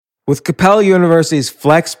With Capella University's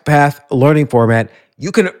FlexPath learning format,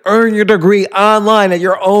 you can earn your degree online at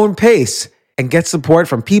your own pace and get support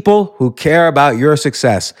from people who care about your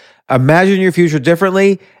success. Imagine your future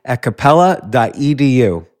differently at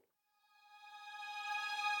capella.edu.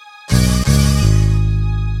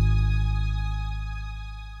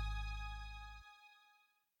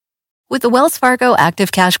 With the Wells Fargo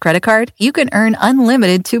Active Cash Credit Card, you can earn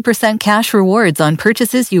unlimited 2% cash rewards on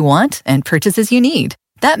purchases you want and purchases you need.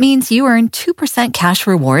 That means you earn 2% cash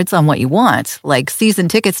rewards on what you want, like season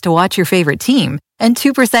tickets to watch your favorite team, and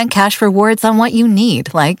 2% cash rewards on what you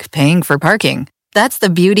need, like paying for parking. That's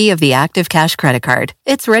the beauty of the Active Cash Credit Card.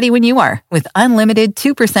 It's ready when you are, with unlimited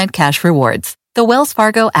 2% cash rewards. The Wells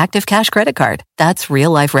Fargo Active Cash Credit Card. That's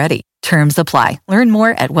real life ready. Terms apply. Learn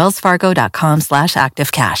more at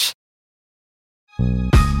wellsfargo.com/activecash.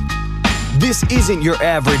 This isn't your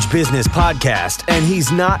average business podcast, and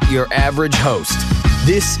he's not your average host.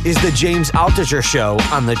 This is the James Altucher Show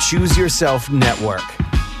on the Choose Yourself Network.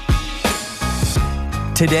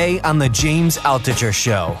 Today on the James Altucher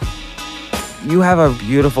Show. You have a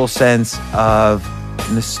beautiful sense of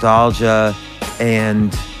nostalgia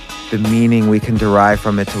and the meaning we can derive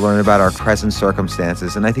from it to learn about our present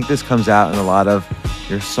circumstances. And I think this comes out in a lot of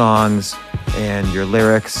your songs and your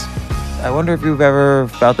lyrics. I wonder if you've ever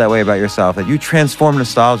felt that way about yourself, that you transform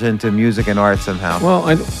nostalgia into music and art somehow.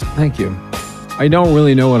 Well, thank you. I don't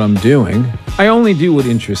really know what I'm doing. I only do what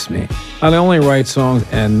interests me. I only write songs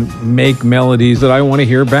and make melodies that I want to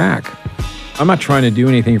hear back. I'm not trying to do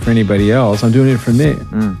anything for anybody else. I'm doing it for me.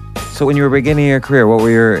 So when you were beginning your career, what were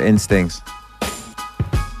your instincts?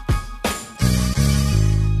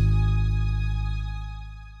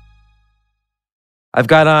 I've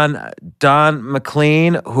got on Don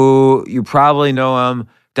McLean, who you probably know him.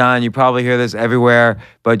 Don, you probably hear this everywhere,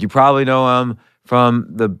 but you probably know him from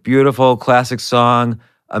the beautiful classic song,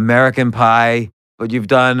 American Pie. But you've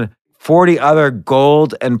done 40 other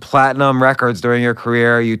gold and platinum records during your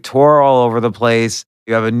career. You tour all over the place.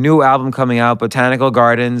 You have a new album coming out, Botanical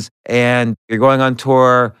Gardens, and you're going on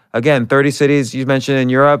tour. Again, 30 cities you mentioned in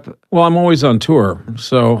Europe. Well, I'm always on tour.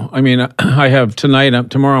 So, I mean, I have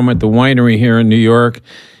tomorrow I'm at the winery here in New York.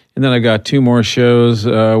 And then I got two more shows,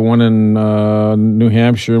 one in New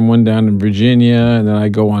Hampshire and one down in Virginia. And then I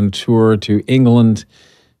go on tour to England.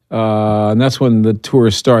 And that's when the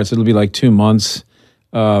tour starts. It'll be like 2 months.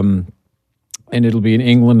 And it'll be in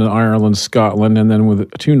England and Ireland, Scotland, and then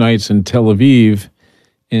with 2 nights in Tel Aviv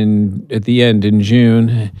at the end in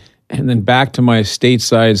June. And then back to my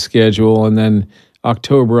stateside schedule. And then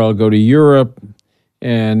October, I'll go to Europe.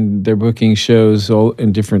 And they're booking shows all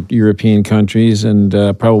in different European countries, and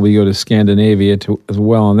probably go to Scandinavia as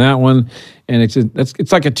well on that one. And it's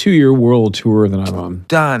like a 2-year world tour that I'm on.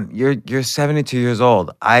 Don, you're 72 years old.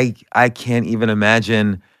 I can't even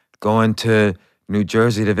imagine going to New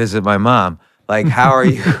Jersey to visit my mom. Like, how are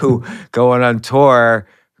you going on tour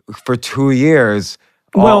for 2 years?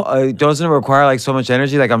 Well, doesn't it require like so much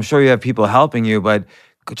energy? Like, I'm sure you have people helping you, but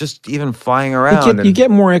just even flying around. You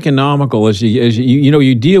get more economical as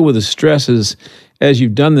you deal with the stresses as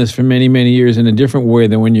you've done this for many, many years in a different way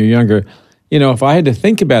than when you're younger. You know, if I had to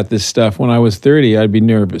think about this stuff when I was 30, I'd be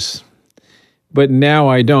nervous. But now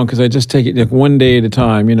I don't, because I just take it like one day at a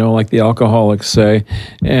time, like the alcoholics say.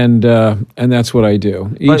 And that's what I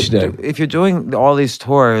do each day. If you're doing all these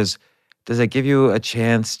tours, does it give you a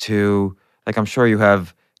chance to, like, I'm sure you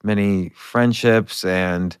have many friendships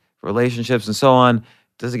and relationships and so on.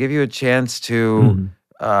 Does it give you a chance to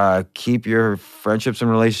keep your friendships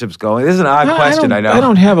and relationships going? This is an odd question, I know. I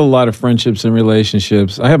don't have a lot of friendships and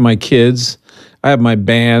relationships. I have my kids. I have my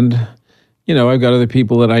band. I've got other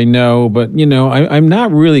people that I know. But, I'm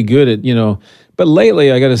not really good at, But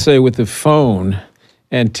lately, I got to say, with the phone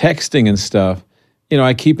and texting and stuff,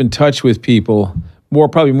 I keep in touch with people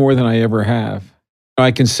probably more than I ever have.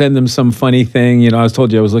 I can send them some funny thing. I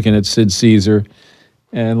told you I was looking at Sid Caesar.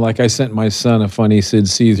 And like I sent my son a funny Sid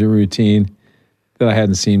Caesar routine that I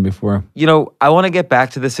hadn't seen before. I want to get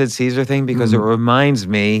back to the Sid Caesar thing because it reminds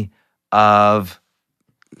me of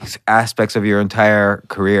aspects of your entire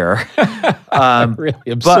career. Really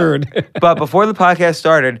absurd. But before the podcast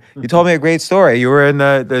started, you told me a great story. You were in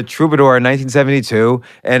the Troubadour in 1972,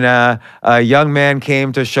 and a young man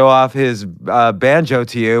came to show off his banjo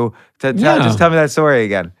to you. Just tell me that story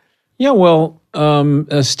again. Yeah, well,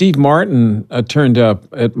 Steve Martin turned up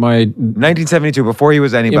at my 1972 before he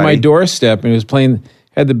was anybody. In my doorstep, and he was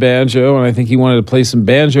had the banjo, and I think he wanted to play some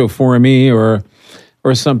banjo for me or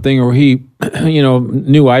something, or he,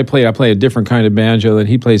 knew I played a different kind of banjo that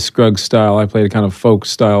he plays Scruggs style. I played a kind of folk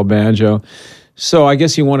style banjo. So I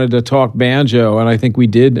guess he wanted to talk banjo, and I think we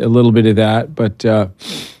did a little bit of that, but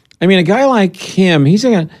I mean, a guy like him,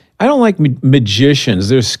 I don't like magicians.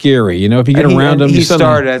 They're scary. You know, if you get around them, he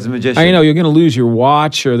started as a magician. I know you're going to lose your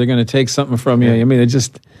watch, or they're going to take something from you. I mean,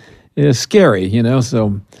 it's scary. You know,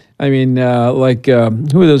 so I mean, who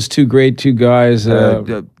are those two guys?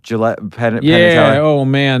 Gillette, Penn and yeah. Teller. Oh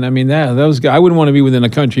man, I mean those guys. I wouldn't want to be within a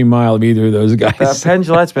country mile of either of those guys. Penn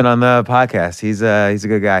Gillette's been on the podcast. He's a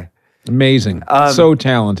good guy. Amazing. So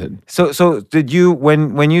talented. So did you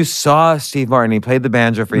when you saw Steve Martin, he played the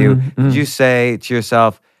banjo for you? Did you say to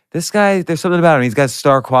yourself, this guy, there's something about him. He's got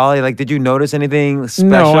star quality. Like, did you notice anything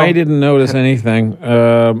special? No, I didn't notice anything.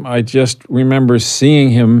 I just remember seeing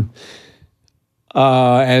him,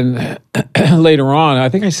 and later on, I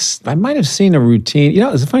think I might have seen a routine. You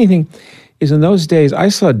know, the funny thing is, in those days, I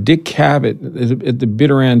saw Dick Cavett at the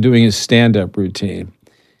Bitter End doing his stand-up routine.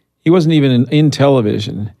 He wasn't even in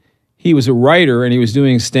television. He was a writer, and he was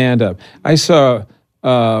doing stand-up. I saw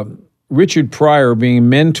Richard Pryor being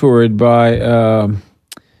mentored by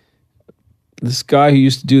this guy who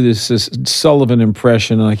used to do this Sullivan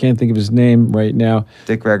impression, and I can't think of his name right now.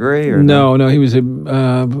 Dick Gregory? Or no, he was I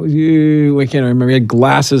can't remember. He had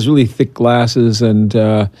glasses, really thick glasses,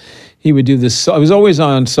 and he would do this. I was always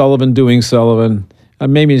on Sullivan doing Sullivan.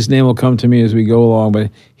 Maybe his name will come to me as we go along,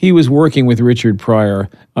 but he was working with Richard Pryor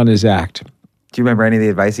on his act. Do you remember any of the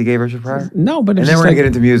advice he gave Richard Pryor? No, but and then we're going to get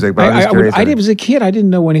into music, but I'm just curious. I was a kid. I didn't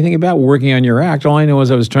know anything about working on your act. All I know was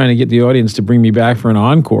I was trying to get the audience to bring me back for an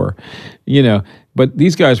encore, you know. But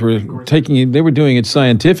these guys were they were doing it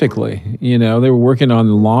scientifically, you know. They were working on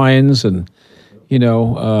the lines and, you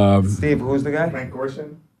know. Steve, who's the guy? Frank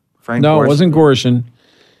Gorshin? No, it wasn't Gorshin.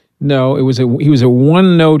 No, he was a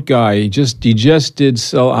one-note guy. He just did.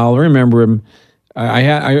 So I'll remember him.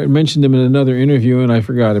 I mentioned him in another interview and I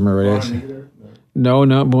forgot him already. No,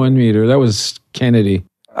 not Boyd Meter. That was Kennedy.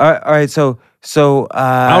 All right. So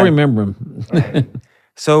I'll remember him.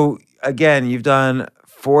 So again, you've done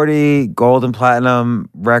 40 gold and platinum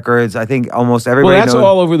records. I think almost everybody. Well, that's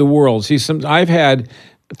all over the world. See, I've had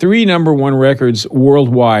 3 number 1 records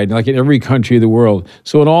worldwide, like in every country of the world.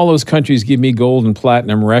 So in all those countries, give me gold and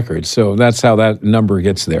platinum records. So that's how that number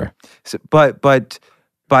gets there. So, but by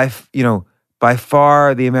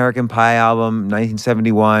far, the American Pie album,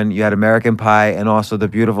 1971, you had American Pie and also the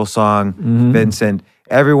beautiful song, Vincent.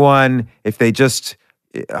 Everyone, if you just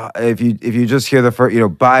hear the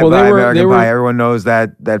first, bye American Pie, everyone knows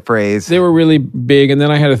that phrase. They were really big. And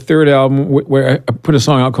then I had a third album where I put a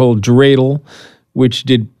song out called Dreidel, which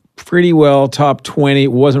did pretty well, top 20.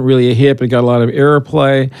 It wasn't really a hit, but it got a lot of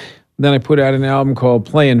airplay. Then I put out an album called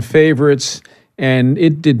Playing Favorites, and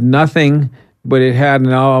it did nothing. But it had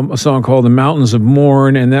a song called The Mountains of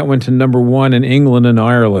Mourne, and that went to number 1 in England and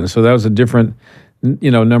Ireland. So that was a different,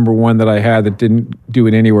 number 1 that I had that didn't do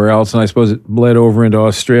it anywhere else. And I suppose it bled over into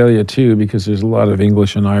Australia too, because there's a lot of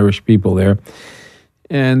English and Irish people there.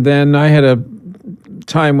 And then I had a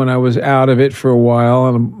time when I was out of it for a while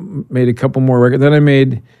and made a couple more records. Then I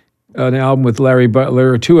made an album with Larry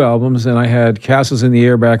Butler, 2 albums, and I had Castles in the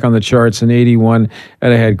Air back on the charts in 81,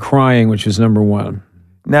 and I had Crying, which was number 1.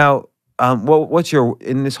 Now,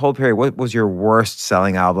 in this whole period, what was your worst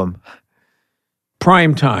selling album?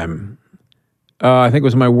 Prime Time. I think it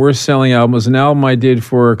was my worst selling album. It was an album I did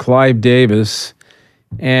for Clive Davis,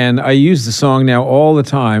 and I use the song now all the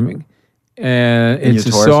time. And it's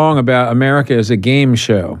a song about America as a game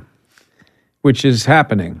show, which is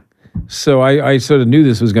happening. So I sort of knew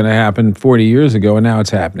this was going to happen 40 years ago, and now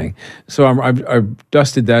it's happening. So I've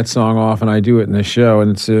dusted that song off, and I do it in the show,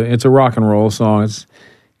 and it's a rock and roll song.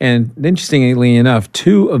 And interestingly enough,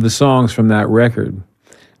 2 of the songs from that record,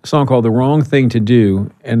 a song called The Wrong Thing to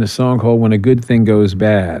Do and a song called When a Good Thing Goes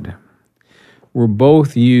Bad, were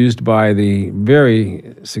both used by the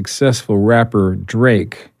very successful rapper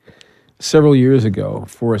Drake several years ago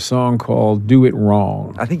for a song called Do It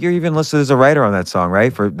Wrong. I think you're even listed as a writer on that song,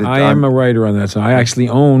 right? I am a writer on that song. I actually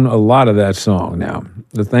own a lot of that song now.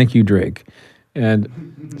 So thank you, Drake.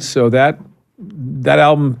 And so that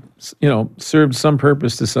album, served some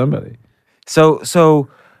purpose to somebody. So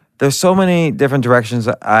there's so many different directions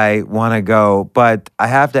I want to go, but I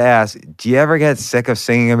have to ask, do you ever get sick of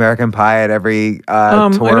singing American Pie at every tour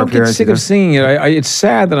appearance? I don't get sick of singing it. It's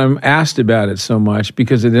sad that I'm asked about it so much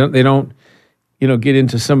because they don't get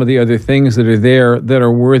into some of the other things that are there that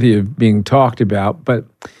are worthy of being talked about. But,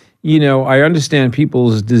 I understand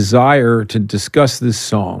people's desire to discuss this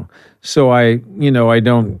song. So I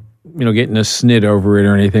don't get in a snit over it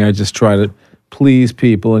or anything. I just try to please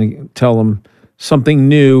people and tell them something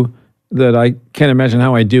new that I can't imagine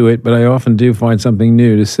how I do it, but I often do find something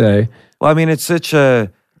new to say. Well, I mean, it's such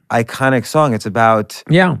a iconic song. It's about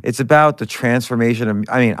Yeah. It's about the transformation of.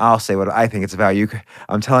 I mean, I'll say what I think it's about.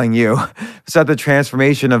 I'm telling you, it's about the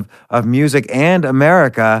transformation of music and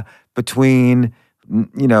America between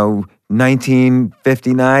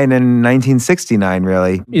 1959 and 1969.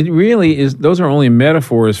 Really, It really is. Those are only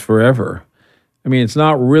metaphors forever. I mean, it's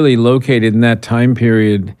not really located in that time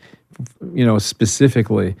period,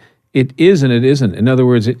 specifically. It is and it isn't. In other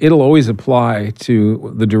words, it'll always apply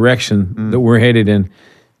to the direction that we're headed in.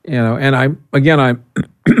 And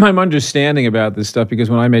I'm understanding about this stuff because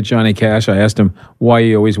when I met Johnny Cash, I asked him why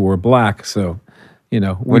he always wore black. So, we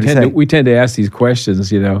tend to ask these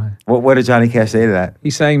questions. What did Johnny Cash say to that? He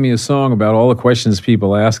sang me a song about all the questions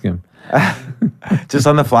people ask him. Just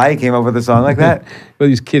on the fly, he came up with a song like that? Well,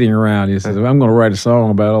 he's kidding around. He says, I'm going to write a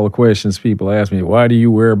song about all the questions people ask me. Why do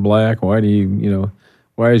you wear black? Why do you,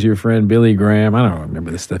 why is your friend Billy Graham? I don't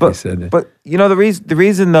remember the stuff he said. But, the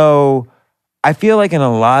reason, though, I feel like in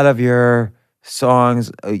a lot of your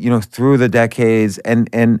songs, through the decades,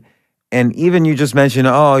 and even you just mentioned,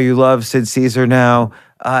 you love Sid Caesar now.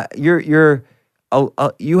 You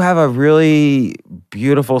have a really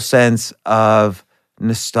beautiful sense of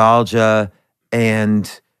nostalgia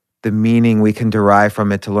and the meaning we can derive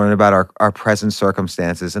from it to learn about our present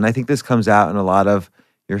circumstances. And I think this comes out in a lot of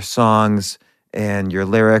your songs and your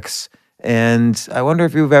lyrics. And I wonder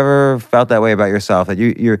if you've ever felt that way about yourself, that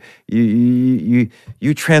you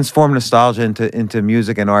transform nostalgia into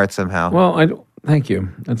music and art somehow. Well, thank you.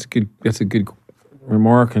 That's a good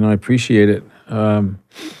remark, and I appreciate it.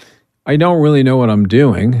 I don't really know what I'm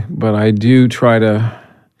doing, but I do try to.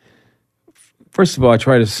 First of all, I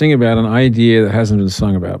try to sing about an idea that hasn't been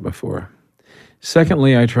sung about before.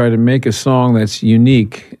 Secondly, I try to make a song that's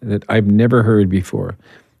unique, that I've never heard before.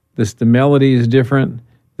 The melody is different,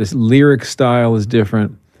 this lyric style is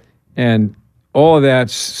different, and all of that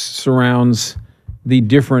surrounds the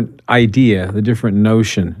different idea, the different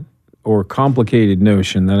notion, or complicated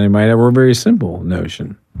notion that I might have, or a very simple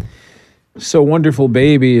notion. So Wonderful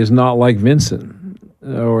Baby is not like Vincent,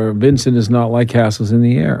 or Vincent is not like Castles in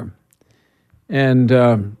the Air. And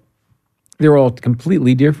they're all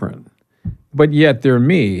completely different. But yet they're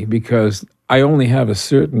me because I only have a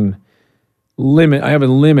certain limit. I have a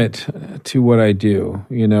limit to what I do.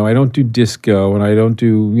 I don't do disco and I don't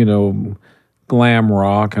do, glam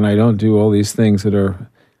rock and I don't do all these things that are,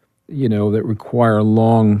 that require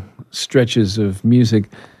long stretches of music.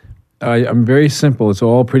 I'm very simple. It's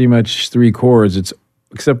all pretty much 3 chords.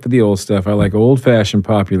 Except for the old stuff. I like old-fashioned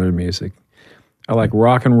popular music. I like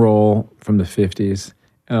rock and roll from the 50s,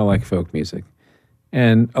 and I like folk music.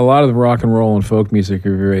 And a lot of the rock and roll and folk music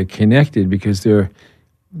are very connected because they're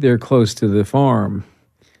close to the farm.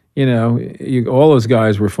 All those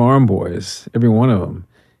guys were farm boys, every one of them,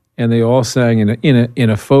 and they all sang in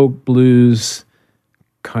a folk blues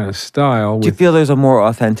kind of style. Do you feel there's a more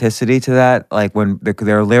authenticity to that? Like when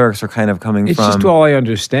their lyrics are kind of coming from... It's just all I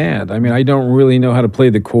understand. I mean, I don't really know how to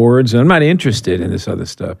play the chords, and I'm not interested in this other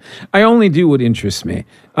stuff. I only do what interests me.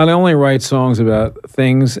 I only write songs about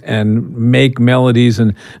things and make melodies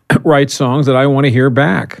and write songs that I want to hear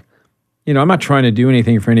back. I'm not trying to do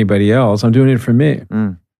anything for anybody else. I'm doing it for me.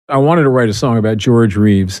 I wanted to write a song about George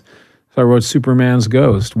Reeves, so I wrote Superman's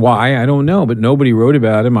Ghost. Why? I don't know, but nobody wrote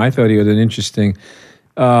about him. I thought he had an interesting...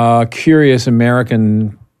 curious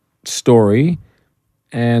American story,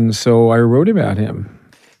 and so I wrote about him.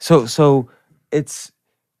 So it's,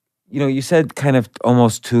 you said kind of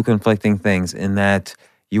almost 2 conflicting things in that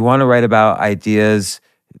you want to write about ideas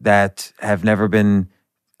that have never been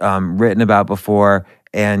written about before,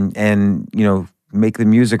 and make the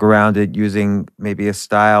music around it using maybe a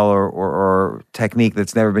style or technique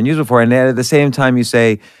that's never been used before, and at the same time you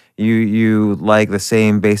say you like the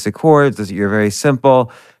same basic chords. You're very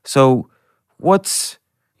simple. So, that's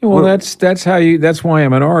why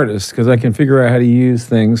I'm an artist, because I can figure out how to use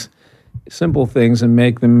things, simple things, and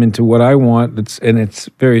make them into what I want. It's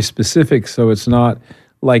very specific, so it's not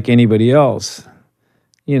like anybody else.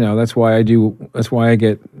 That's why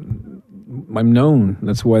I'm known.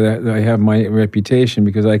 That's why I have my reputation,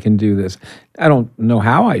 because I can do this. I don't know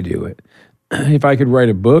how I do it. If I could write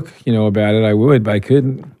a book, about it, I would, but I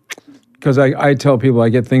couldn't. Because I tell people I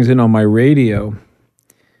get things in on my radio.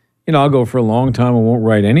 I'll go for a long time and won't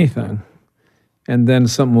write anything. And then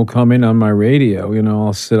something will come in on my radio.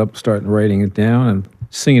 I'll sit up, start writing it down and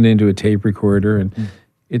sing it into a tape recorder. And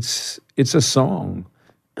it's a song.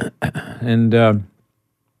 And,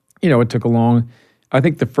 it took a long... I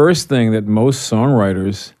think the first thing that most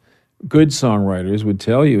songwriters, good songwriters, would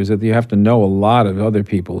tell you is that you have to know a lot of other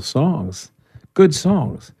people's songs. Good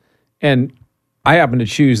songs. And I happen to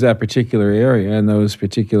choose that particular area and those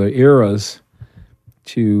particular eras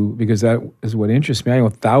because that is what interests me. I know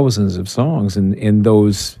thousands of songs in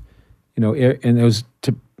those,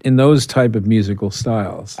 in those type of musical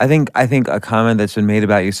styles. I think a comment that's been made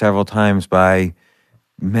about you several times by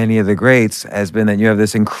many of the greats has been that you have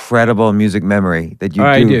this incredible music memory that you do.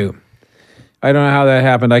 I do. I don't know how that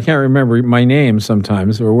happened. I can't remember my name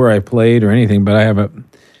sometimes or where I played or anything, but I have a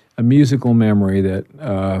musical memory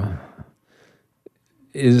that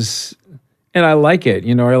is, and I like it.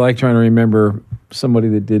 I like trying to remember somebody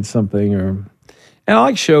that did something, and I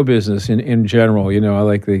like show business in general. I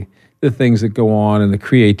like the things that go on and the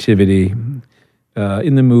creativity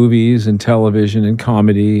in the movies and television and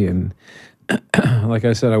comedy. And like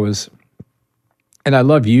I said, and I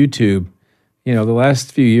love YouTube. The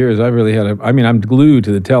last few years, I really had I'm glued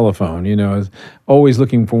to the telephone, I was always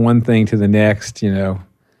looking for one thing to the next,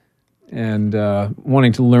 and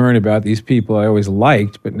wanting to learn about these people I always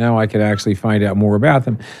liked, but now I can actually find out more about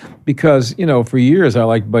them. Because, for years I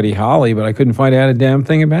liked Buddy Holly, but I couldn't find out a damn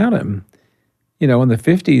thing about him. In the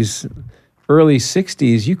 50s, early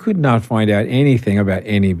 60s, you could not find out anything about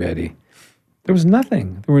anybody. There was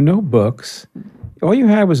nothing. There were no books. All you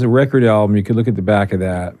had was a record album. You could look at the back of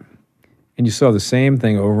that, and you saw the same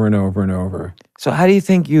thing over and over and over. So how do you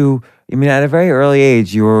think at a very early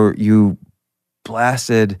age, you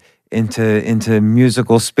blasted into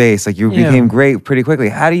musical space, like you became great pretty quickly.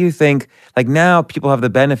 How do you think, like now people have the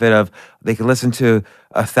benefit of, they can listen to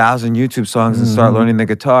 1,000 YouTube songs and start learning the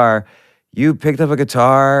guitar. You picked up a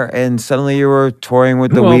guitar and suddenly you were touring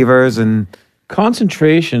with the Weavers. And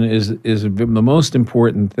concentration is the most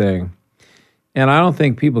important thing. And I don't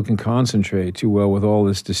think people can concentrate too well with all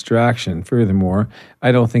this distraction. Furthermore,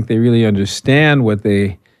 I don't think they really understand what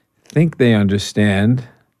they think they understand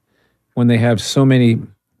when they have so many,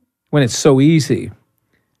 when it's so easy.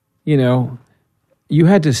 You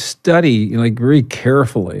had to study very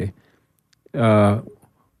carefully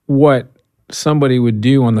what somebody would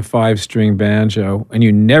do on the 5-string banjo, and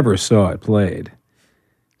you never saw it played.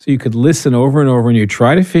 So you could listen over and over, and you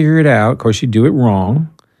try to figure it out. Of course, you do it wrong.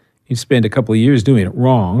 You spend a couple of years doing it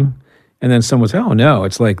wrong, and then someone says, "Oh no,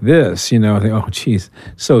 it's like this." Oh geez,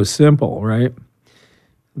 so simple, right?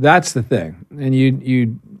 That's the thing.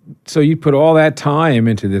 And so you put all that time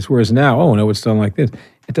into this, whereas now, oh no, it's done like this.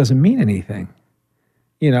 It doesn't mean anything.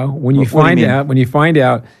 When you find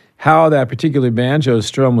out how that particular banjo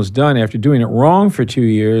strum was done after doing it wrong for 2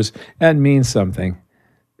 years, that means something.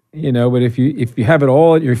 But if you have it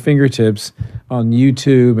all at your fingertips on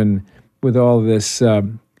YouTube and with all this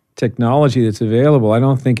technology that's available, I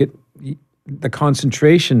don't think the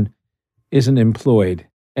concentration isn't employed.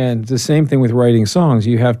 And it's the same thing with writing songs.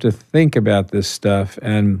 You have to think about this stuff,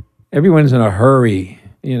 and everyone's in a hurry.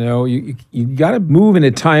 You got to move in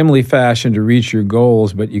a timely fashion to reach your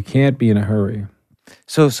goals, but you can't be in a hurry.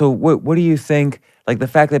 So what do you think, like the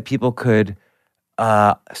fact that people could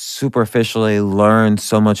superficially learn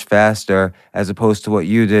so much faster as opposed to what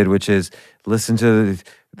you did, which is listen to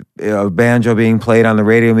a banjo being played on the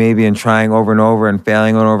radio maybe and trying over and over and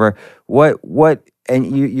failing over.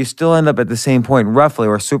 And you still end up at the same point roughly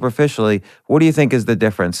or superficially. What do you think is the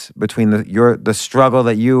difference between the struggle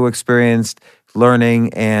that you experienced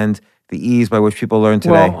learning and the ease by which people learn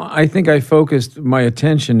today? Well, I think I focused my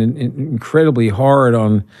attention incredibly hard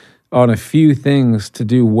on a few things to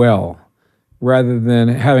do well, rather than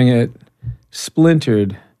having it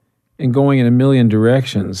splintered and going in a million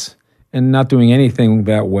directions and not doing anything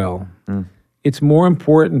that well. It's more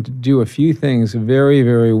important to do a few things very,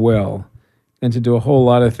 very well than to do a whole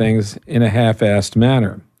lot of things in a half-assed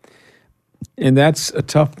manner. And that's a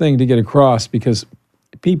tough thing to get across because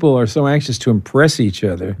people are so anxious to impress each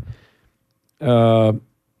other that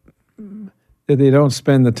they don't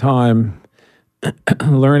spend the time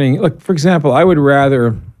learning. Look, for example, I would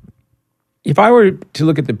rather, if I were to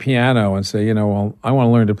look at the piano and say, I want to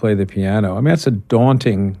learn to play the piano, that's a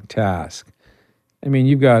daunting task.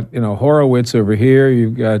 You've got, Horowitz over here,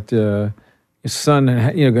 you've got your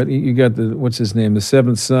son, you got the, what's his name, the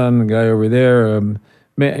seventh son, the guy over there,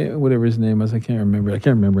 whatever his name was, I can't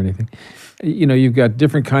remember anything. You've got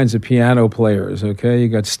different kinds of piano players, okay? You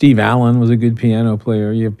got Steve Allen was a good piano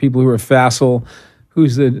player. You have people who are Fassel,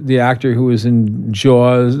 who's the actor who was in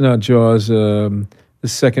the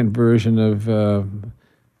second version of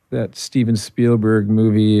that Steven Spielberg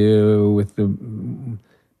movie with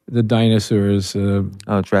the dinosaurs.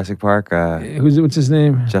 Jurassic Park. What's his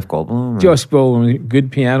name? Jeff Goldblum. Jeff Goldblum,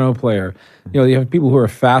 good piano player. You have people who are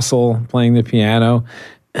facile playing the piano.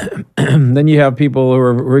 Then you have people who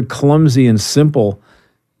are very clumsy and simple,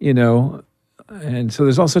 and so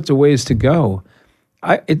there's all sorts of ways to go.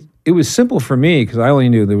 It was simple for me because I only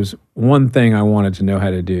knew there was one thing I wanted to know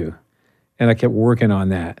how to do, and I kept working on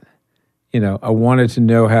that. I wanted to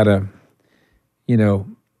know how to,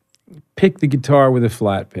 pick the guitar with a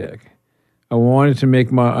flat pick. I wanted to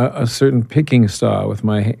make a certain picking style with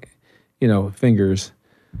my, fingers.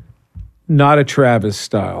 Not a Travis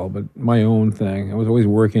style, but my own thing. I was always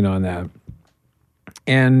working on that.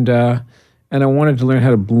 And I wanted to learn how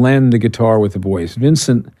to blend the guitar with the voice.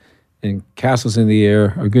 Vincent and Castles in the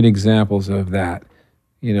Air are good examples of that.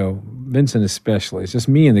 Vincent especially. It's just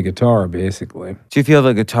me and the guitar, basically. Do you feel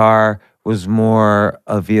the guitar was more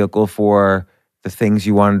a vehicle for the things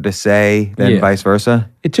you wanted to say than vice versa?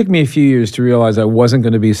 It took me a few years to realize I wasn't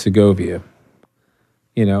going to be Segovia.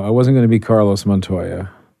 I wasn't going to be Carlos Montoya.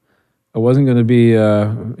 I wasn't going to be,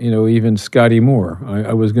 even Scotty Moore.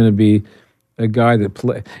 I was going to be a guy that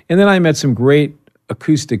played. And then I met some great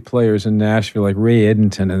acoustic players in Nashville, like Ray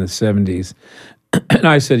Edenton in the 70s. And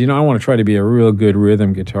I said, I want to try to be a real good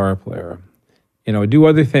rhythm guitar player. I do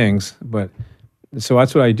other things, but so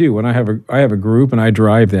that's what I do. When I have a group, and I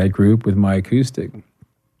drive that group with my acoustic,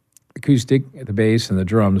 the bass and the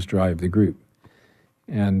drums drive the group.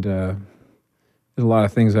 And there's a lot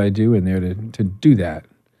of things I do in there to do that.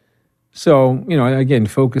 So, again,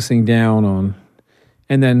 focusing down on,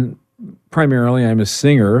 and then primarily I'm a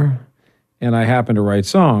singer, and I happen to write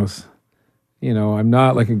songs. I'm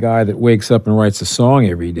not like a guy that wakes up and writes a song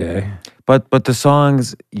every day. But the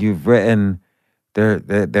songs you've written,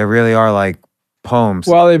 they really are like poems.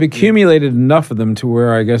 Well, they've accumulated enough of them to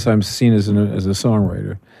where I guess I'm seen as a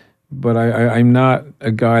songwriter. But I'm not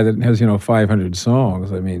a guy that has 500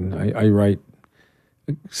 songs. I mean, I write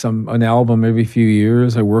an album every few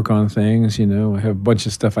years. I work on things. I have a bunch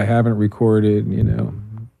of stuff I haven't recorded.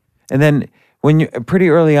 And then when you pretty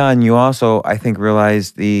early on, you also, I think,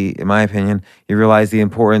 realized in my opinion, you realized the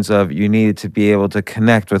importance of you needed to be able to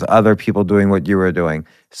connect with other people doing what you were doing.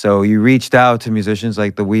 So you reached out to musicians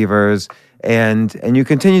like the Weavers, and you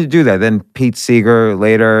continue to do that. Then Pete Seeger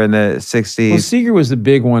later in the 60s. Well, Seeger was the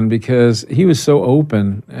big one because he was so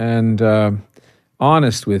open and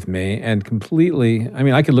honest with me and completely,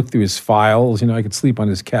 I could look through his files, I could sleep on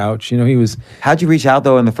his couch. He was... How'd you reach out,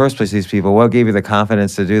 though, in the first place, these people? What gave you the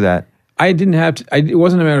confidence to do that? I didn't have to, it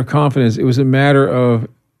wasn't a matter of confidence. It was a matter of,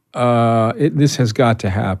 this has got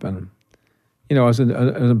to happen. It was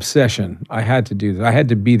an obsession. I had to do that. I had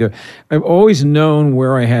to be there. I've always known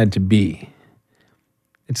where I had to be.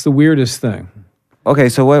 It's the weirdest thing. Okay,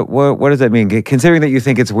 so what does that mean? Considering that you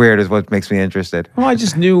think it's weird is what makes me interested. Well, I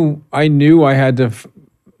just knew I knew where I had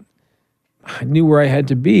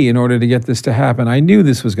to be in order to get this to happen. I knew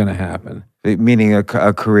this was going to happen. Meaning a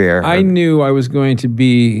career. I knew I was going to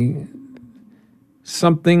be,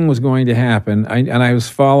 something was going to happen, and I was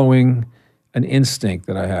following an instinct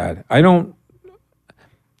that I had. I don't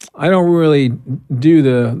really do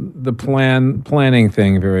the planning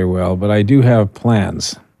thing very well, but I do have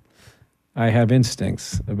plans. I have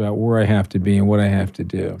instincts about where I have to be and what I have to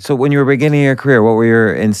do. So when you were beginning your career, what were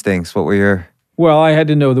your instincts? What were your... Well, I had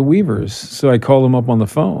to know the Weavers, so I called them up on the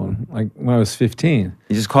phone, like when I was 15.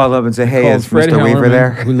 You just called up and said, hey, is Fred Mr. Weaver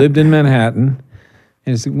there? Who lived in Manhattan,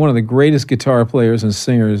 and he's one of the greatest guitar players and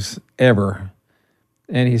singers ever.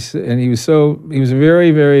 And he was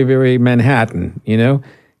very, very, very Manhattan,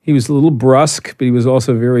 He was a little brusque, but he was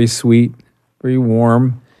also very sweet, very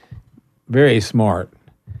warm, very smart.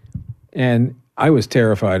 And I was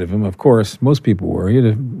terrified of him, of course. Most people were. He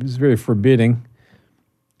was very forbidding.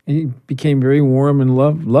 He became very warm and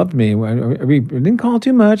loved me. I didn't call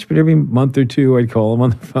too much, but every month or two I'd call him on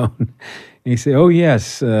the phone. And he'd say, oh,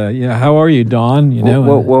 yes, how are you, Don?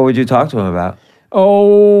 What would you talk to him about?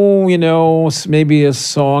 Oh, maybe a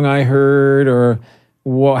song I heard or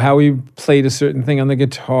how he played a certain thing on the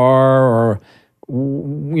guitar or,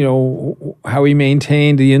 how he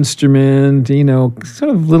maintained the instrument,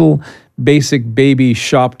 sort of little basic baby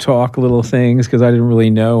shop talk little things because I didn't really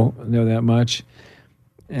know that much.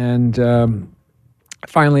 And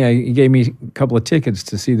finally, he gave me a couple of tickets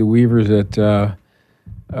to see the Weavers at the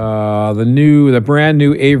brand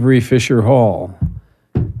new Avery Fisher Hall.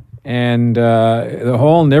 And the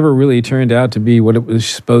hall never really turned out to be what it was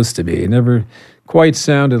supposed to be. It never quite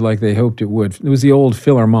sounded like they hoped it would. It was the old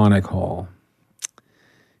Philharmonic Hall.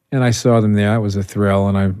 And I saw them there. It was a thrill.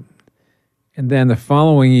 And then the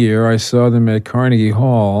following year, I saw them at Carnegie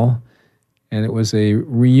Hall, and it was a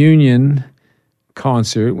reunion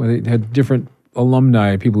concert where they had different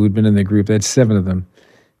alumni, people who'd been in the group. They had 7 of them.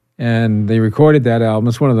 And they recorded that album.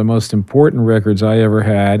 It's one of the most important records I ever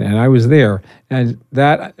had, and I was there. And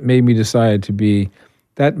that made me decide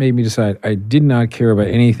I did not care about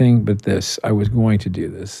anything but this. I was going to do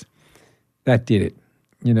this. That did it.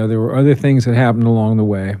 There were other things that happened along the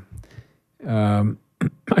way.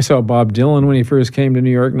 I saw Bob Dylan when he first came to New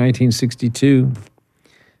York in 1962.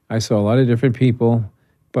 I saw a lot of different people,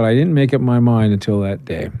 but I didn't make up my mind until that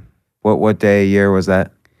day. What day, year was that?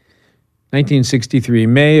 1963,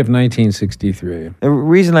 May of 1963. The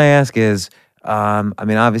reason I ask is,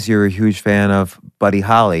 obviously you're a huge fan of Buddy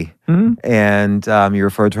Holly, and you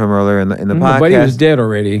referred to him earlier in the podcast. Buddy was dead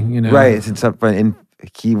already, Right, and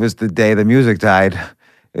he was the day the music died.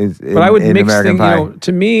 But I would mix American things. Pie.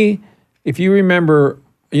 To me, if you remember,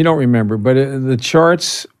 you don't remember, but the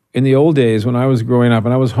charts in the old days when I was growing up,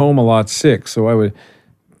 and I was home a lot sick, so I would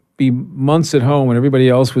be months at home when everybody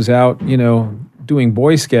else was out, doing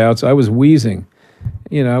Boy Scouts. I was wheezing.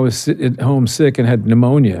 I was at home sick and had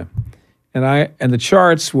pneumonia. And the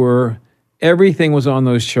charts were, everything was on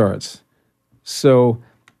those charts. So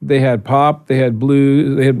they had pop, they had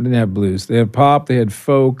blues, they didn't have blues. They had pop, they had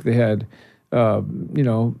folk, they had,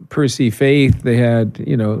 Percy Faith, they had,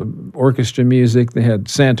 orchestra music, they had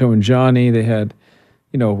Santo and Johnny, they had,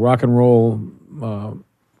 rock and roll,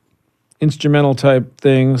 instrumental type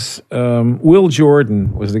things. Will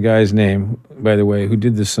Jordan was the guy's name, by the way, who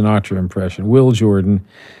did the Sinatra impression. Will Jordan.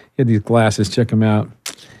 He had these glasses, check him out.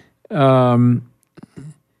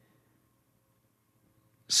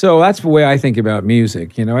 So that's the way I think about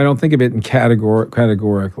music. I don't think of it in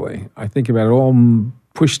categorically. I think about it all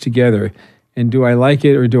pushed together. And do I like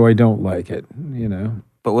it or do I don't like it?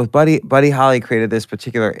 But with Buddy Holly created this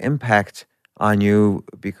particular impact on you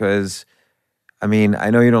because, I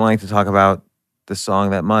know you don't like to talk about the song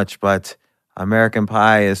that much, but American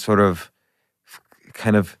Pie is sort of,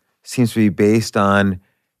 kind of seems to be based on,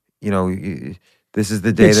 this is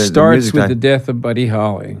the day it that starts with the death of Buddy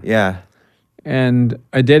Holly. Yeah. And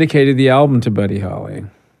I dedicated the album to Buddy Holly.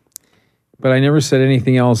 But I never said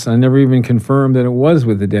anything else. I never even confirmed that it was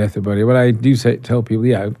with the death of Buddy. But I do tell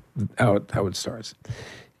people, how it starts.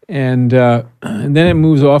 And then it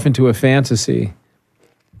moves off into a fantasy.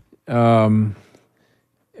 But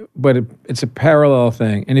it's a parallel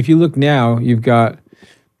thing. And if you look now, you've got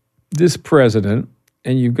this president,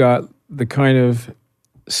 and you've got the kind of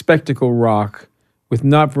spectacle rock with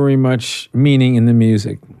not very much meaning in the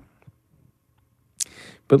music.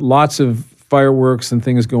 But lots of fireworks and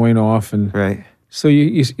things going off, and right. So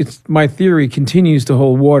it's my theory continues to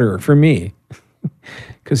hold water for me,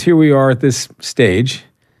 because here we are at this stage,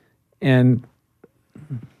 and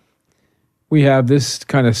we have this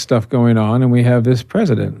kind of stuff going on, and we have this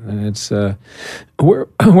president, and it's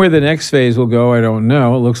where the next phase will go. I don't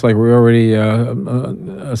know. It looks like we're already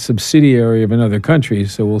a subsidiary of another country,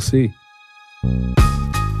 so we'll see.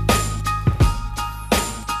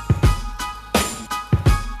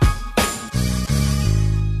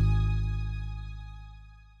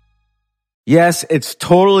 Yes, it's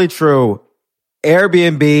totally true.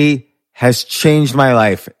 Airbnb has changed my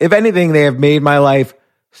life. If anything, they have made my life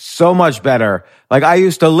so much better. Like, I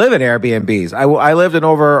used to live in Airbnbs. I lived in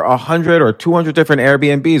over 100 or 200 different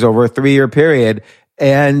Airbnbs over a 3-year period,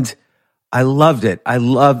 and I loved it.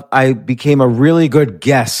 I became a really good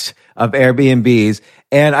guest of Airbnbs,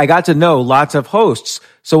 and I got to know lots of hosts.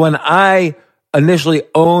 So when I initially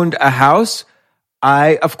owned a house,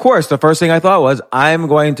 of course, the first thing I thought was, I'm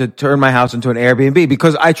going to turn my house into an Airbnb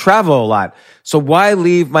because I travel a lot. So why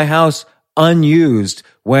leave my house unused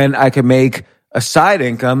when I could make a side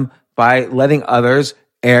income by letting others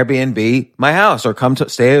Airbnb my house or come to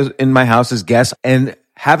stay in my house as guests? And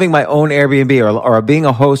having my own Airbnb or being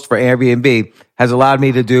a host for Airbnb has allowed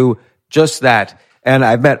me to do just that. And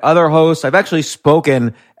I've met other hosts. I've actually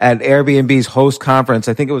spoken at Airbnb's host conference.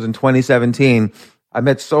 I think it was in 2017. I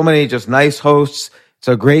met so many just nice hosts. It's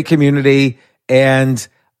a great community. And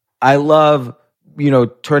I love,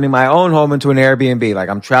 turning my own home into an Airbnb. Like,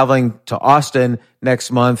 I'm traveling to Austin next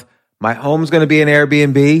month. My home's going to be an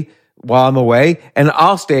Airbnb while I'm away, and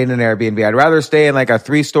I'll stay in an Airbnb. I'd rather stay in like a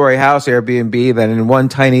 3-story house Airbnb than in one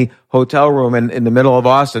tiny hotel room in the middle of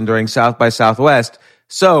Austin during South by Southwest.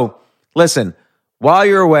 So listen, while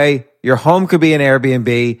you're away, your home could be an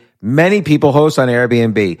Airbnb. Many people host on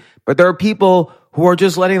Airbnb, but there are people who are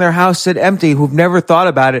just letting their house sit empty, who've never thought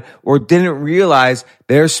about it or didn't realize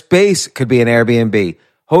their space could be an Airbnb.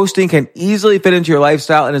 Hosting can easily fit into your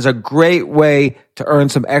lifestyle and is a great way to earn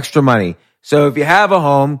some extra money. So if you have a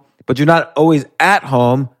home, but you're not always at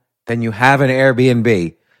home, then you have an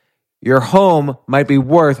Airbnb. Your home might be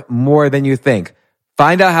worth more than you think.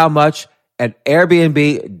 Find out how much at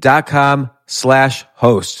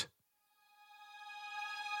airbnb.com/host.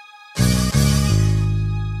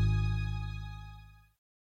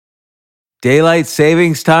 Daylight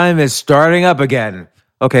savings time is starting up again.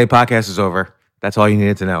 Okay, podcast is over. That's all you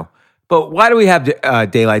needed to know. But why do we have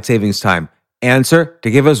daylight savings time? Answer: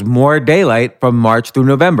 to give us more daylight from March through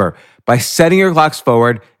November. By setting your clocks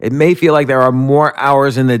forward, it may feel like there are more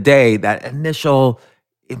hours in the day,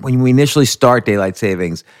 when we initially start daylight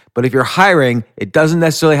savings. But if you're hiring, it doesn't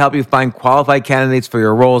necessarily help you find qualified candidates for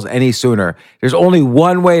your roles any sooner. There's only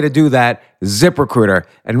one way to do that: ZipRecruiter.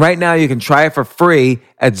 And right now you can try it for free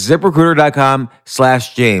at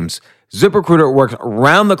ZipRecruiter.com/James. ZipRecruiter works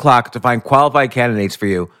around the clock to find qualified candidates for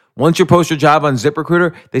you. Once you post your job on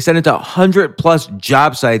ZipRecruiter, they send it to 100 plus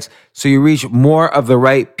job sites so you reach more of the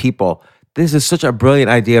right people. This is such a brilliant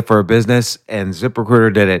idea for a business, and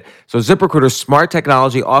ZipRecruiter did it. So ZipRecruiter's smart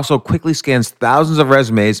technology also quickly scans thousands of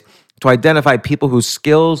resumes to identify people whose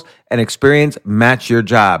skills and experience match your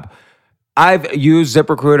job. I've used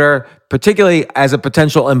ZipRecruiter, particularly as a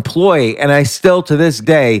potential employee, and I still, to this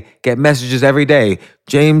day, get messages every day.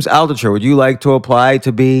 James Altucher, would you like to apply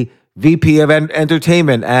to be VP of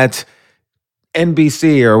Entertainment at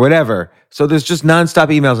NBC or whatever? So there's just nonstop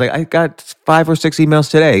emails. Like, I got 5 or 6 emails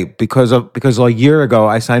today because a year ago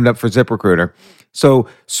I signed up for ZipRecruiter. So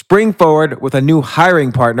spring forward with a new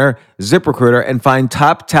hiring partner, ZipRecruiter, and find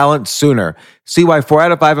top talent sooner. See why 4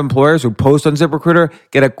 out of 5 employers who post on ZipRecruiter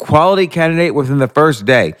get a quality candidate within the first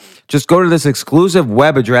day. Just go to this exclusive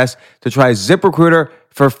web address to try ZipRecruiter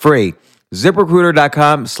for free.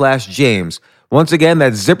 ZipRecruiter.com/James. Once again,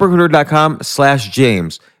 that's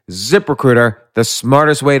ZipRecruiter.com/James. ZipRecruiter, the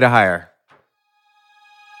smartest way to hire.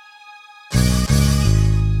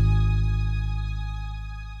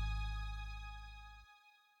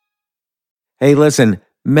 Hey, listen,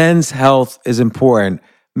 men's health is important.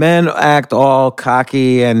 Men act all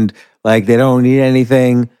cocky and like they don't need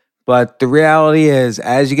anything. But the reality is,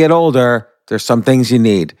 as you get older, there's some things you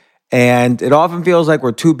need. And it often feels like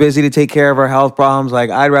we're too busy to take care of our health problems.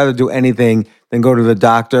 Like, I'd rather do anything than go to the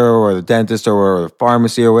doctor or the dentist or the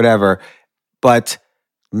pharmacy or whatever. But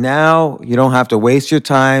now you don't have to waste your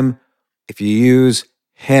time if you use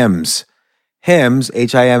Hims. Hims,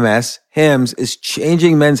 Hims, Hims is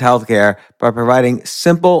changing men's healthcare by providing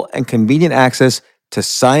simple and convenient access to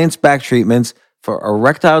science-backed treatments for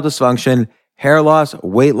erectile dysfunction, hair loss,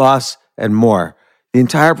 weight loss, and more. The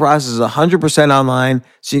entire process is 100% online,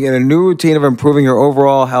 so you get a new routine of improving your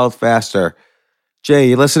overall health faster. Jay,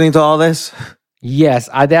 you listening to all this? Yes,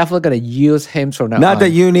 I definitely gonna use Hims from now on. Not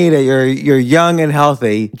that you need it. You're young and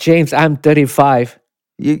healthy. James, I'm 35.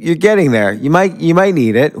 You're getting there. You might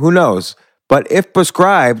need it. Who knows? But if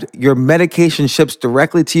prescribed, your medication ships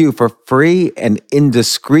directly to you for free and in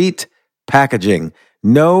discreet packaging.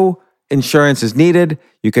 No insurance is needed.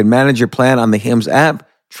 You can manage your plan on the Hims app,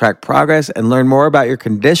 track progress, and learn more about your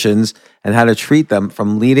conditions and how to treat them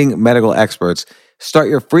from leading medical experts. Start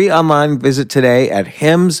your free online visit today at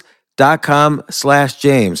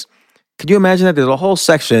hims.com/James. Could you imagine that there's a whole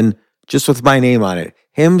section just with my name on it?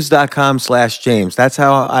 hims.com/James. That's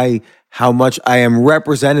how much I am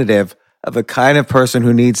representative of the kind of person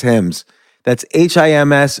who needs Hims. That's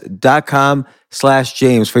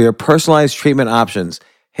hims.com/James for your personalized treatment options.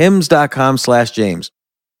 hims.com/James.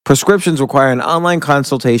 Prescriptions require an online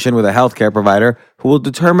consultation with a healthcare provider who will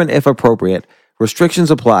determine if appropriate.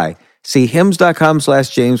 Restrictions apply. See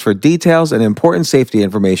hims.com/James for details and important safety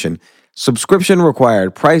information. Subscription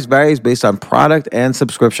required. Price varies based on product and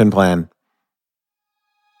subscription plan.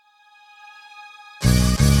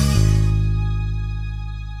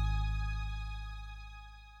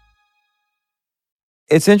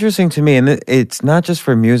 It's interesting to me, and it's not just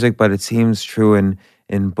for music, but it seems true in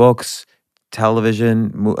books,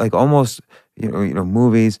 television, like almost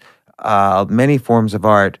movies, many forms of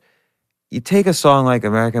art. You take a song like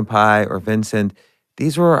American Pie or Vincent;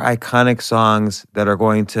 these were iconic songs that are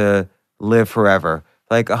going to live forever.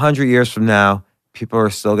 Like 100 years from now, people are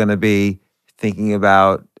still going to be thinking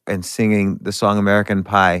about and singing the song American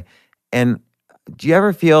Pie. And do you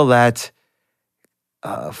ever feel that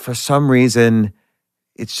for some reason,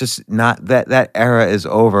 it's just not that era is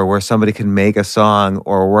over where somebody can make a song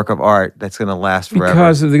or a work of art that's going to last forever?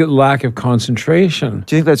 Because of the lack of concentration.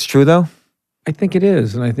 Do you think that's true, though? I think it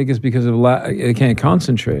is, and I think it's because of they can't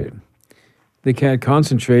concentrate. They can't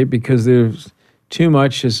concentrate because there's too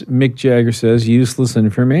much, as Mick Jagger says, useless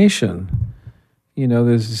information.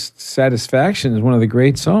 There's Satisfaction is one of the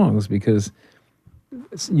great songs because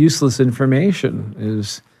it's useless information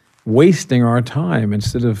is wasting our time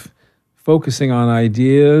instead of focusing on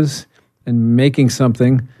ideas and making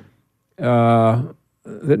something that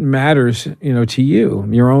matters, to you,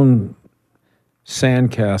 your own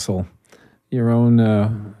sandcastle, your own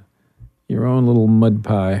little mud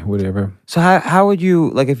pie, whatever. So how would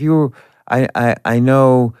you, like, if you were, I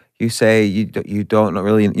know you say you don't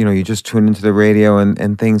really, you just tune into the radio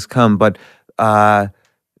and things come, but that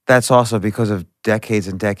that's also because of decades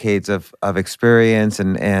and decades of experience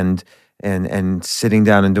and sitting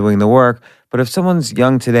down and doing the work. But if someone's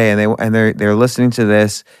young today and they're listening to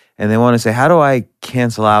this and they want to say, how do I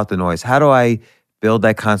cancel out the noise? How do I build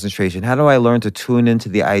that concentration? How do I learn to tune into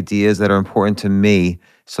the ideas that are important to me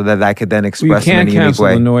so that I could then express them in a unique way? You can't cancel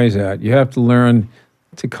the noise out. You have to learn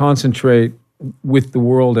to concentrate with the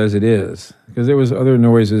world as it is, because there was other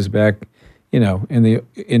noises back,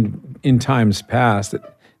 in times past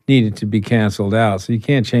that needed to be canceled out. So you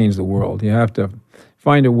can't change the world. You have to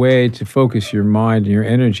find a way to focus your mind and your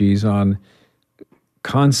energies on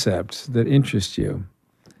concepts that interest you.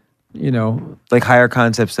 Like higher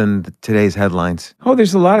concepts than today's headlines. Oh,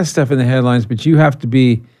 there's a lot of stuff in the headlines, but you have to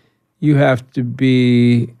be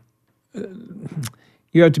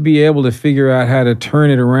able to figure out how to turn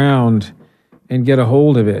it around and get a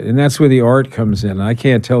hold of it. And that's where the art comes in. I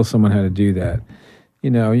can't tell someone how to do that.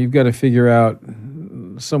 You've got to figure out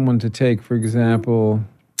someone to take, for example,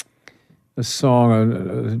 a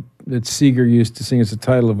song that Seeger used to sing. It's the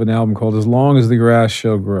title of an album called As Long as the Grass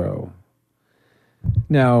Shall Grow.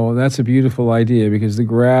 Now, that's a beautiful idea because the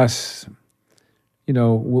grass,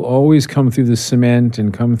 will always come through the cement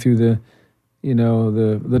and come through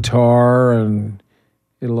the tar, and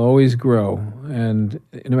it'll always grow. And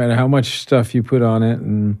no matter how much stuff you put on it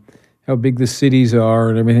and how big the cities are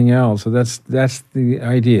and everything else. So that's the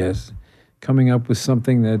idea, is coming up with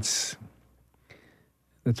something that's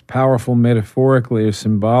powerful metaphorically or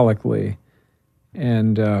symbolically.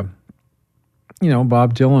 And,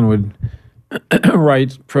 Bob Dylan would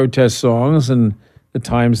write protest songs, and the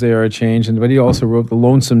times they are changed. But he also wrote The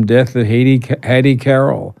Lonesome Death of Hattie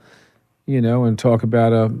Carroll, and talk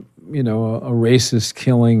about a racist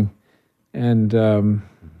killing. And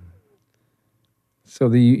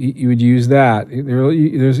so you would use that.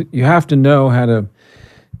 You have to know how to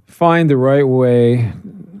find the right way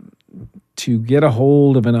to get a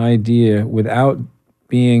hold of an idea without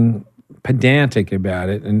being pedantic about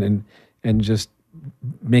it and just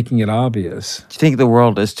making it obvious. Do you think the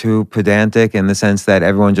world is too pedantic in the sense that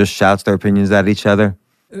everyone just shouts their opinions at each other?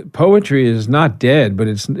 Poetry is not dead, but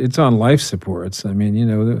it's on life supports. I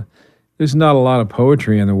mean, there's not a lot of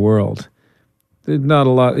poetry in the world. There's not a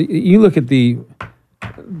lot. You look at the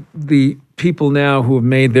people now who have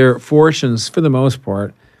made their fortunes, for the most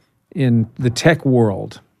part, in the tech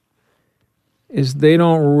world, is they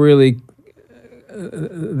don't really.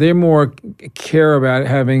 They more care about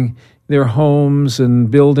having their homes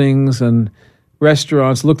and buildings and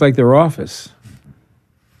restaurants look like their office.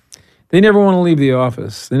 They never want to leave the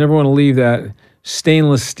office. They never want to leave that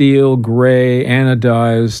stainless steel, gray,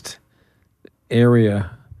 anodized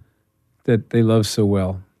area that they love so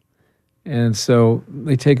well. And so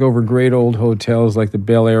they take over great old hotels like the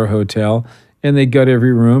Bel Air Hotel, and they gut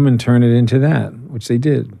every room and turn it into that, which they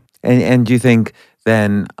did. And do you think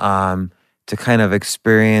then to kind of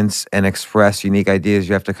experience and express unique ideas,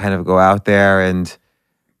 you have to kind of go out there and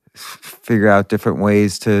figure out different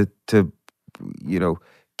ways to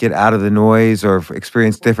get out of the noise or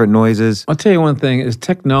experience different noises? I'll tell you one thing, is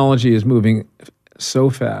technology is moving so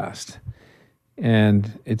fast.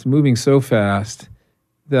 And it's moving so fast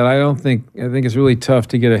that I think it's really tough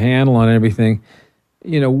to get a handle on everything.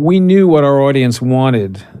 We knew what our audience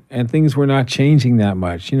wanted, and things were not changing that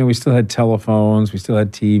much. We still had telephones, we still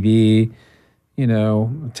had TV.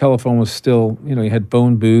 Telephone was still, you had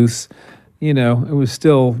phone booths. It was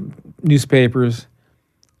still newspapers.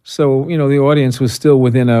 So, the audience was still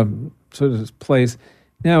within a sort of place.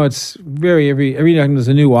 Now it's every time there's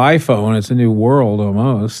a new iPhone, it's a new world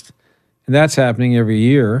almost. And that's happening every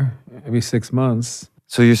year, every 6 months.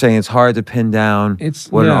 So you're saying it's hard to pin down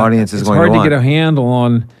what an audience is going to want. It's hard to get a handle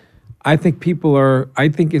on. I think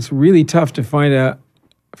it's really tough to find out,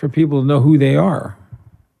 for people to know who they are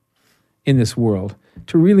in this world,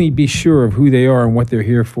 to really be sure of who they are and what they're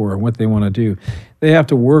here for and what they want to do. They have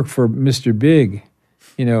to work for Mr. Big,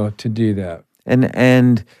 to do that.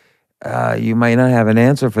 And you might not have an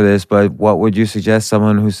answer for this, but what would you suggest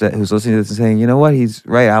someone who's listening to this and saying, you know what, he's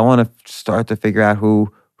right, I want to start to figure out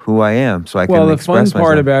who I am so I can express myself. Well, the fun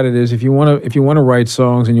part about it is if you want to write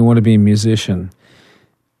songs and you want to be a musician,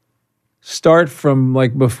 start from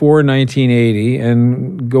like before 1980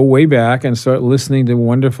 and go way back and start listening to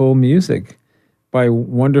wonderful music by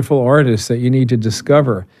wonderful artists that you need to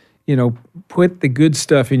discover. Put the good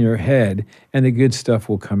stuff in your head and the good stuff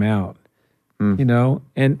will come out.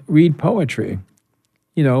 And read poetry.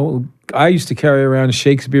 I used to carry around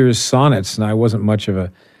Shakespeare's sonnets, and I wasn't much of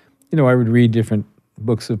a, I would read different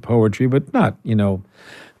books of poetry, but not,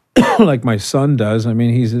 like my son does. I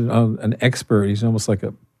mean, he's an expert. He's almost like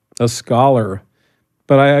a scholar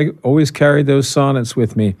But I always carried those sonnets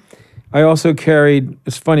with me. I also carried,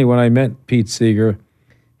 it's funny, when I met Pete Seeger,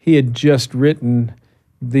 he had just written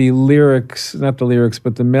the lyrics, not the lyrics,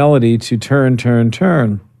 but the melody to Turn, Turn,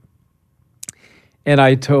 Turn. And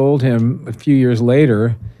I told him a few years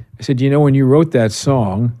later, I said, when you wrote that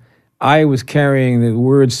song, I was carrying the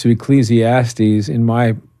words to Ecclesiastes in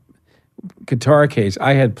my guitar case.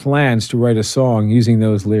 I had plans to write a song using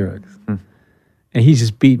those lyrics. And he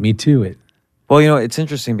just beat me to it. Well, it's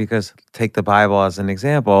interesting because take the Bible as an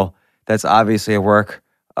example. That's obviously a work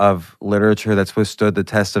of literature that's withstood the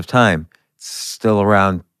test of time. It's still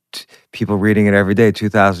around, people reading it every day,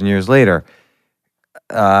 2,000 years later.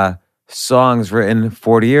 Songs written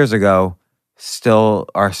 40 years ago still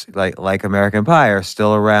are, like American Pie, are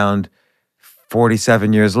still around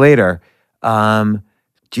 47 years later. Do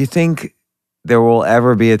you think there will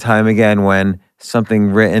ever be a time again when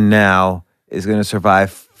something written now is going to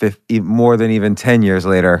survive more than even 10 years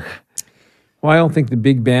later? Well, I don't think the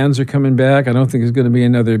big bands are coming back. I don't think there's going to be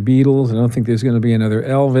another Beatles. I don't think there's going to be another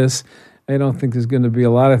Elvis. I don't think there's going to be a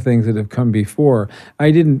lot of things that have come before. I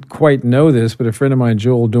didn't quite know this, but a friend of mine,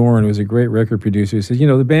 Joel Dorn, who was a great record producer, says,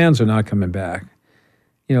 the bands are not coming back.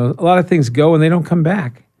 A lot of things go and they don't come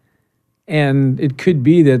back. And it could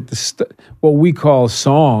be that what we call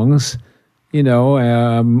songs,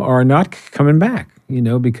 are not coming back,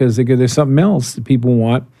 because there's something else that people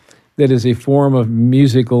want that is a form of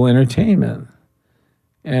musical entertainment.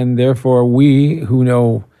 And therefore, we who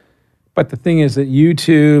know, but the thing is that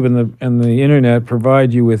YouTube and the internet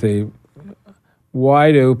provide you with a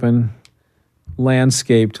wide open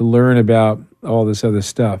landscape to learn about all this other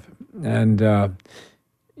stuff. And,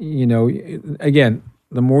 again,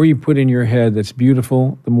 the more you put in your head that's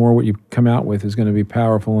beautiful, the more what you come out with is going to be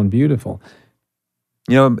powerful and beautiful.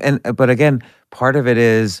 But again, part of it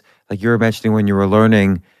is, like you were mentioning when you were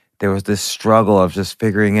learning, there was this struggle of just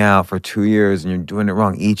figuring out for 2 years and you're doing it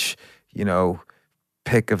wrong each,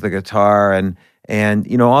 pick of the guitar. And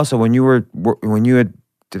also when you had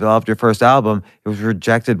developed your first album, it was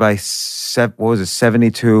rejected by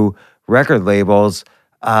 72 record labels.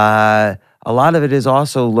 A lot of it is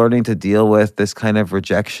also learning to deal with this kind of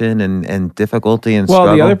rejection and difficulty and struggle.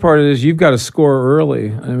 Well, the other part is you've got to score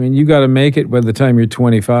early. I mean, you got to make it by the time you're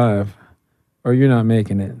 25 or you're not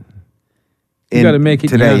making it. You got to make it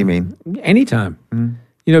today. Young. You mean anytime?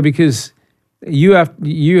 Mm-hmm. Because you have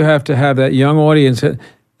to have that young audience.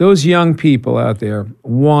 Those young people out there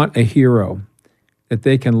want a hero that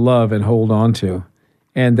they can love and hold on to,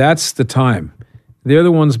 and that's the time. They're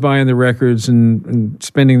the ones buying the records and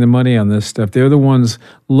spending the money on this stuff. They're the ones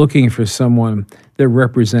looking for someone that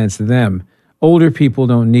represents them. Older people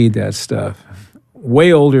don't need that stuff.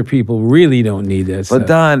 Way older people really don't need that stuff. But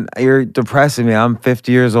Don, you're depressing me. I'm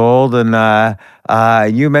 50 years old, and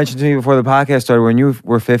you mentioned to me before the podcast started when you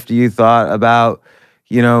were 50, you thought about,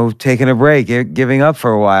 taking a break, giving up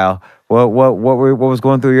for a while. What was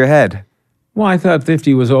going through your head? Well, I thought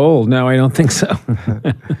 50 was old. Now I don't think so.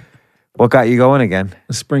 What got you going again?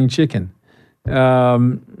 A spring chicken. I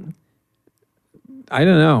don't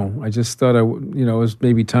know. I just thought it was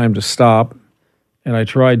maybe time to stop. And I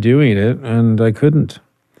tried doing it, and I couldn't.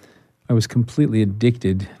 I was completely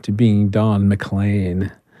addicted to being Don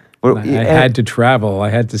McLean. Well, I had to travel. I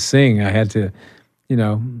had to sing. I had to,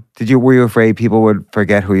 Were you afraid people would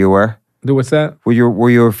forget who you were? What's that? Were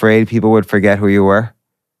you afraid people would forget who you were?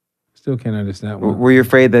 Still can't understand. What. Were you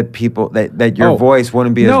afraid that people that your voice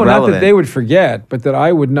wouldn't be as relevant? No, not that they would forget, but that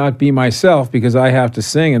I would not be myself because I have to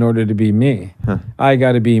sing in order to be me. Huh. I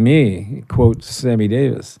got to be me. Quote Sammy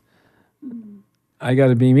Davis. I got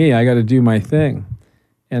to be me. I got to do my thing.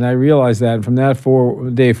 And I realized that from that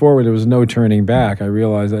day forward, there was no turning back. I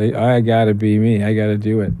realized I got to be me. I got to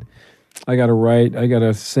do it. I got to write. I got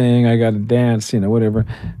to sing. I got to dance, whatever.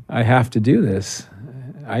 I have to do this.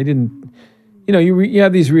 I didn't, you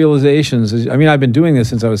have these realizations. I mean, I've been doing this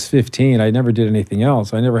since I was 15. I never did anything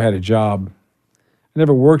else. I never had a job. I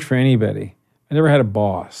never worked for anybody. I never had a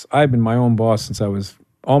boss. I've been my own boss since I was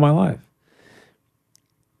all my life.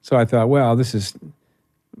 So I thought, well,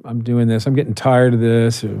 I'm doing this. I'm getting tired of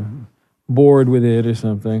this or bored with it or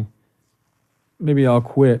something. Maybe I'll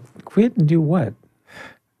quit. Quit and do what?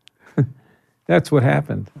 That's what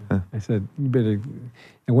happened. I said, you better.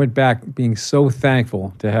 I went back being so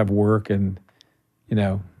thankful to have work, and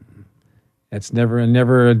it's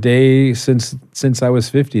never a day since I was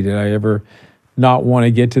 50 did I ever not want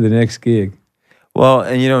to get to the next gig. Well,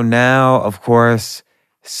 and now, of course,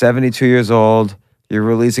 72 years old. You're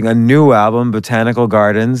releasing a new album, Botanical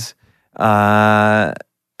Gardens, and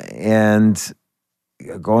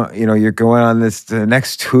you're going on the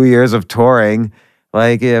next 2 years of touring.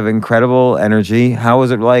 Like, you have incredible energy. How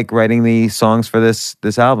was it like writing the songs for this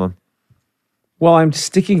album? Well, I'm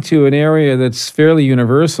sticking to an area that's fairly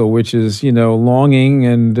universal, which is, longing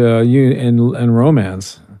and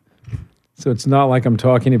romance. So it's not like I'm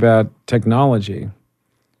talking about technology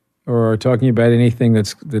or talking about anything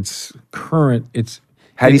that's current.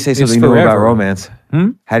 How do you say something new about romance?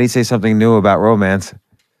 How do you say something new about romance?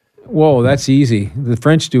 Whoa, that's easy. The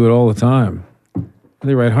French do it all the time.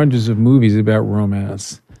 They write hundreds of movies about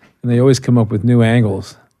romance, and they always come up with new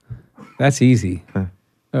angles. That's easy.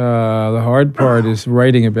 The hard part is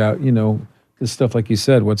writing about, the stuff like you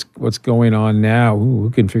said, what's going on now. Ooh, who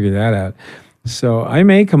can figure that out? So I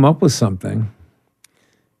may come up with something.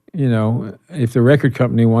 If the record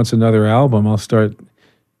company wants another album, I'll start,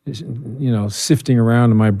 sifting around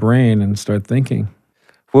in my brain and start thinking.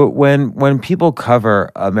 When people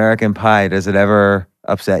cover American Pie, does it ever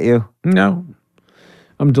upset you? No.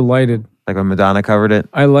 I'm delighted. Like when Madonna covered it?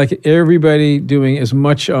 I like everybody doing as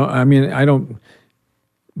much. I don't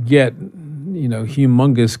get,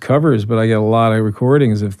 humongous covers, but I get a lot of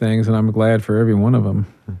recordings of things, and I'm glad for every one of them.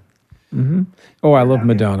 Mm-hmm. Oh, I love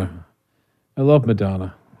Madonna. I love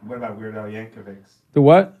Madonna. What about Weird Al Yankovic's? The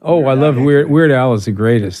what? Oh, I love Weird Al is the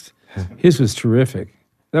greatest. His was terrific.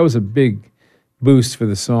 That was a big boost for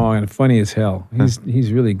the song, and funny as hell.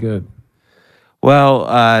 He's really good.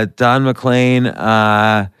 Well, Don McLean,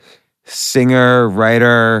 singer,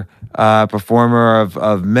 writer, performer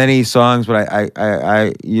of many songs, but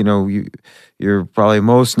you're probably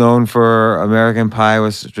most known for American Pie,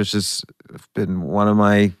 which has been one of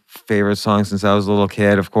my favorite songs since I was a little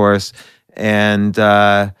kid, of course. And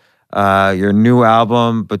your new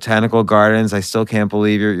album, Botanical Gardens, I still can't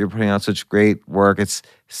believe you're putting out such great work.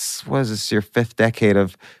 What is this, your 5th decade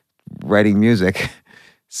of writing music?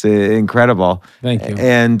 It's incredible. Thank you.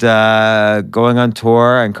 And going on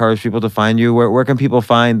tour, I encourage people to find you. Where can people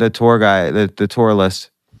find the tour guide, the tour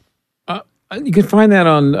list? You can find that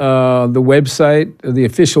on the website, the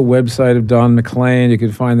official website of Don McLean. You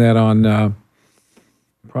can find that on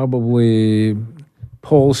probably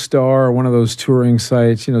Polestar or one of those touring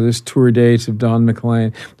sites. There's tour dates of Don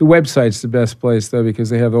McLean. The website's the best place, though, because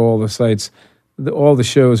they have all the sites, all the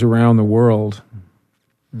shows around the world.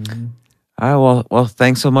 Mm-hmm. All right, well,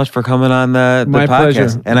 thanks so much for coming on the My podcast.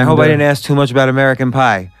 pleasure. And I hope I didn't ask too much about American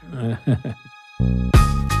Pie.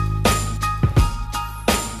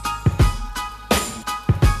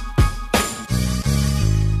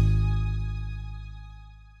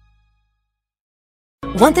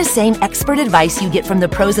 Want the same expert advice you get from the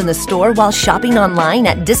pros in the store while shopping online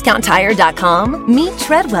at DiscountTire.com? Meet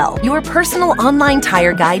Treadwell, your personal online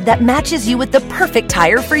tire guide that matches you with the perfect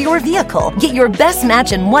tire for your vehicle. Get your best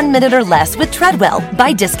match in 1 minute or less with Treadwell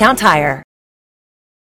by Discount Tire.